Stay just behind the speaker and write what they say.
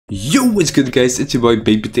Yo, what's good guys, it's your boy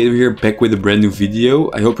Baked Potato here, back with a brand new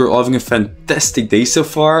video. I hope you're all having a fantastic day so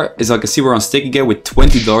far. As I can see, we're on stake again with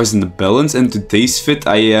 $20 in the balance, and today's fit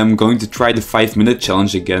I am going to try the 5-minute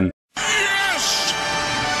challenge again. Yes!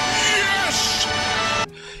 Yes!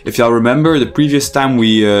 If y'all remember, the previous time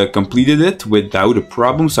we completed it without a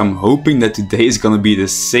problem, so I'm hoping that today is gonna be the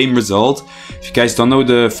same result. If you guys don't know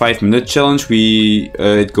the 5-minute challenge,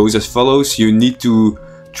 it goes as follows. You need to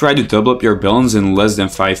try to double up your balance in less than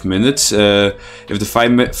 5 minutes. If the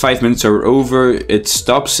 5 minutes are over, it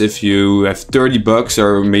stops. If you have 30 bucks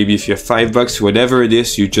or maybe if you have 5 bucks, whatever it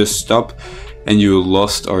is, you just stop and you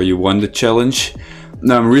lost or you won the challenge.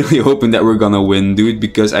 Now I'm really hoping that we're gonna win, dude,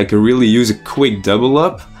 because I can really use a quick double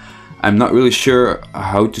up. I'm not really sure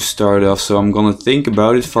how to start off, so I'm gonna think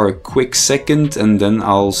about it for a quick second and then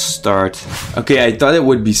I'll start. Okay, I thought it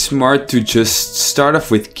would be smart to just start off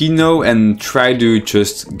with Kino and try to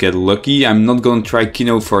just get lucky. I'm not gonna try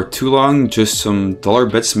Kino for too long, just some dollar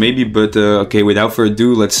bets maybe, but okay, without further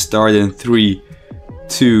ado, let's start in 3,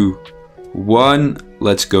 2, 1,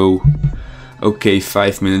 let's go. Okay,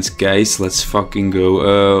 5 minutes guys, let's fucking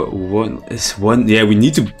go. Yeah, we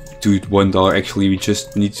need to do $1 actually, we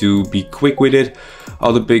just need to be quick with it.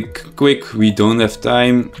 All the big quick, we don't have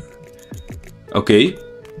time. Okay,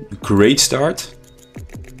 great start.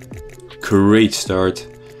 Great start.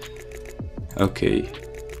 Okay,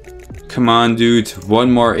 come on dude,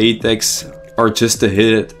 one more 8x or just a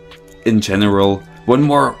hit in general. One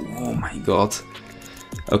more, oh my god.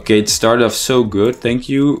 Okay, it started off so good, thank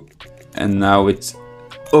you. And now it's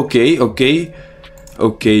okay.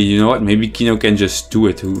 Okay, you know what? Maybe Kino can just do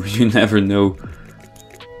it. You never know.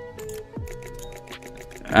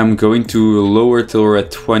 I'm going to lower till we're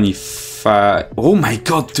at 25. Oh my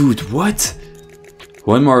god, dude, what?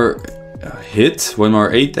 One more hit, one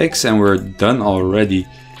more 8x, and we're done already.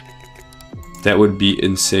 That would be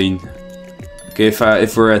insane. Okay,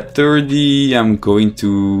 if we're at 30, I'm going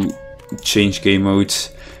to change game modes.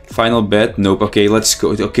 Final bet, nope. Okay, let's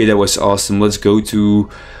go. Okay, that was awesome. Let's go to...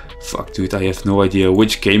 Fuck dude, I have no idea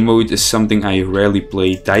which game mode is something I rarely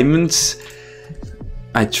play. Diamonds.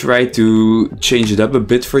 I try to change it up a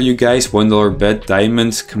bit for you guys. $1 bet,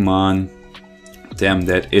 diamonds, come on. Damn,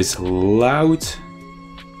 that is loud.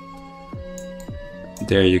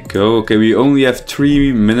 There you go. Okay, we only have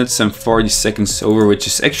 3 minutes and 40 seconds over, which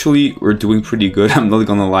is actually, we're doing pretty good. I'm not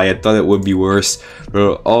gonna lie, I thought it would be worse.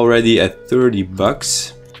 We're already at 30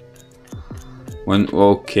 bucks.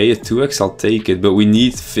 Okay, a 2x, I'll take it, but we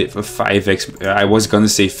need a 5x. I was gonna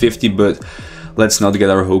say 50, but let's not get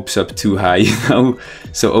our hopes up too high, you know?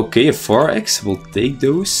 So, okay, a 4x, we'll take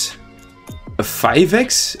those. A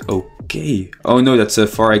 5x? Okay. Oh no, that's a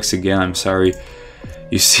 4x again, I'm sorry.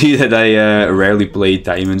 You see that I rarely play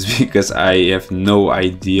diamonds because I have no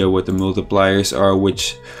idea what the multipliers are,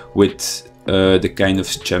 with the kind of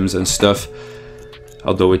gems and stuff.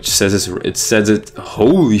 Although it says it,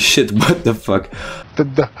 holy shit, what the fuck?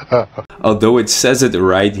 Although it says it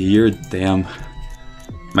right here, damn.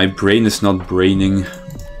 My brain is not braining.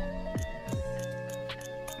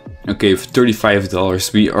 Okay, for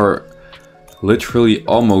 $35, we are literally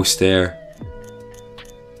almost there.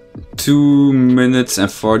 2 minutes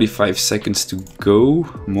and 45 seconds to go,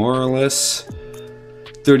 more or less.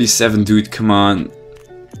 37, dude, come on.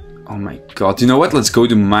 Oh my god, you know what, let's go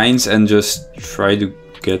to mines and just try to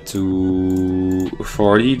get to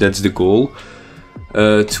 40, that's the goal.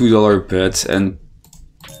 $2 bet, and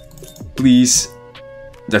please,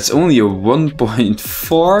 that's only a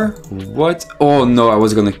 1.4, what? Oh no, I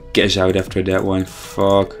was gonna cash out after that one,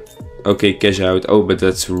 fuck. Okay, cash out, oh but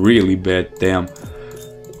that's really bad, damn.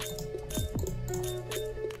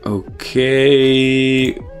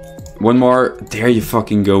 Okay, one more, there you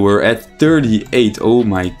fucking go, we're at 38, oh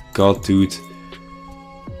my god, dude.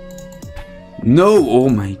 No, oh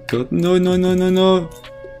my god, no.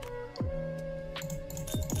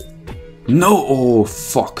 No, oh,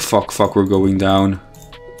 fuck, we're going down.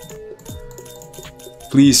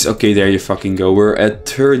 Please, okay, there you fucking go, we're at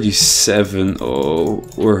 37, oh,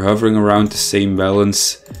 we're hovering around the same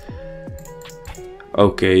balance.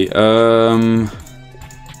 Okay,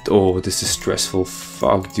 oh, this is stressful,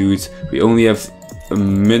 fuck, dude. We only have a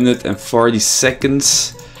minute and 40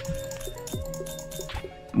 seconds.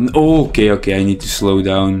 Okay, I need to slow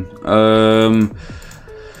down.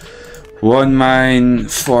 One mine,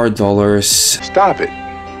 $4. Stop it.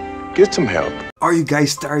 Get some help. Are you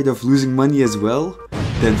guys tired of losing money as well?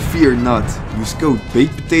 Then fear not. Use code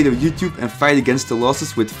Baked Potato YouTube and fight against the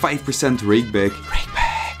losses with 5% rakeback. Rakeback.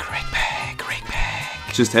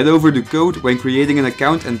 Just head over the code when creating an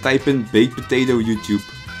account and type in Baked Potato YouTube.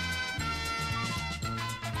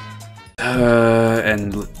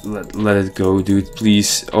 And Let it go, dude,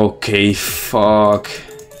 please. Okay, fuck.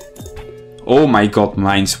 Oh my god,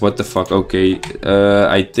 mines, what the fuck, okay.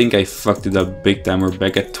 I think I fucked it up big time. We're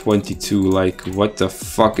back at 22, like, what the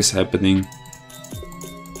fuck is happening?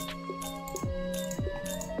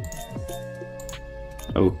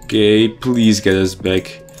 Okay, please get us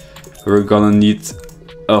back. We're gonna need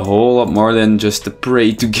a whole lot more than just a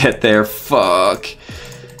prey to get there, fuck.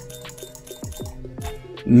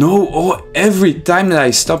 No, oh, every time that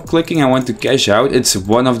I stop clicking I want to cash out, it's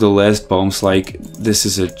one of the last bombs, like, this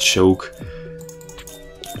is a joke.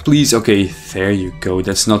 Please, okay, there you go,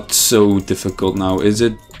 that's not so difficult now, is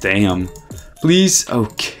it? Damn. Please,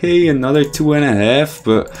 okay, another 2.5,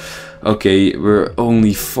 but... Okay, we're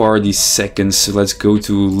only 40 seconds, so let's go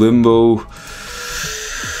to Limbo.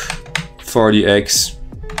 40x.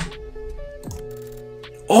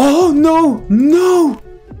 Oh, no, no!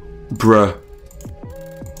 Bruh.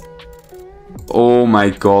 Oh my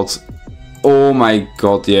god. Oh my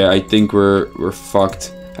god, yeah, I think we're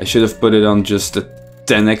fucked. I should have put it on just a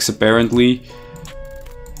 10x apparently.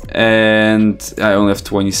 And I only have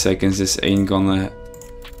 20 seconds, this ain't gonna...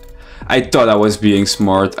 I thought I was being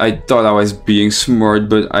smart.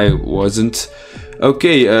 but I wasn't.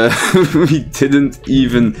 Okay, we didn't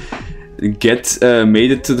even get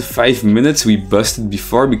made it to the 5 minutes. We busted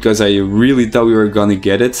before because I really thought we were gonna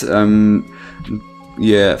get it.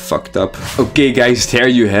 Yeah, fucked up. Okay guys, there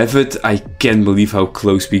you have it. I can't believe how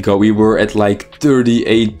close we got. We were at like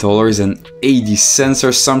 $38.80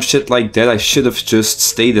 or some shit like that. I should have just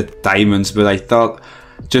stayed at diamonds, but I thought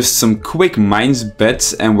just some quick mines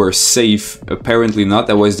bets and we're safe. Apparently not.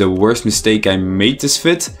 That was the worst mistake I made this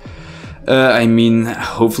vid. I mean,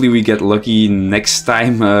 hopefully we get lucky next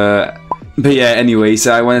time. But yeah, anyways,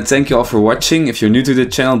 I want to thank you all for watching. If you're new to the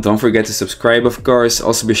channel, don't forget to subscribe, of course.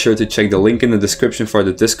 Also be sure to check the link in the description for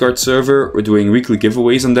the Discord server. We're doing weekly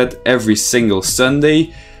giveaways on that every single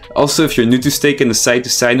Sunday. Also, if you're new to Stake and decide to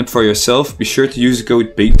sign up for yourself, be sure to use the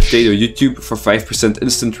code BakedPotatoYouTube for 5%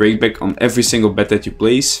 instant rakeback on every single bet that you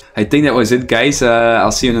place. I think that was it, guys.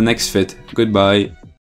 I'll see you in the next vid. Goodbye.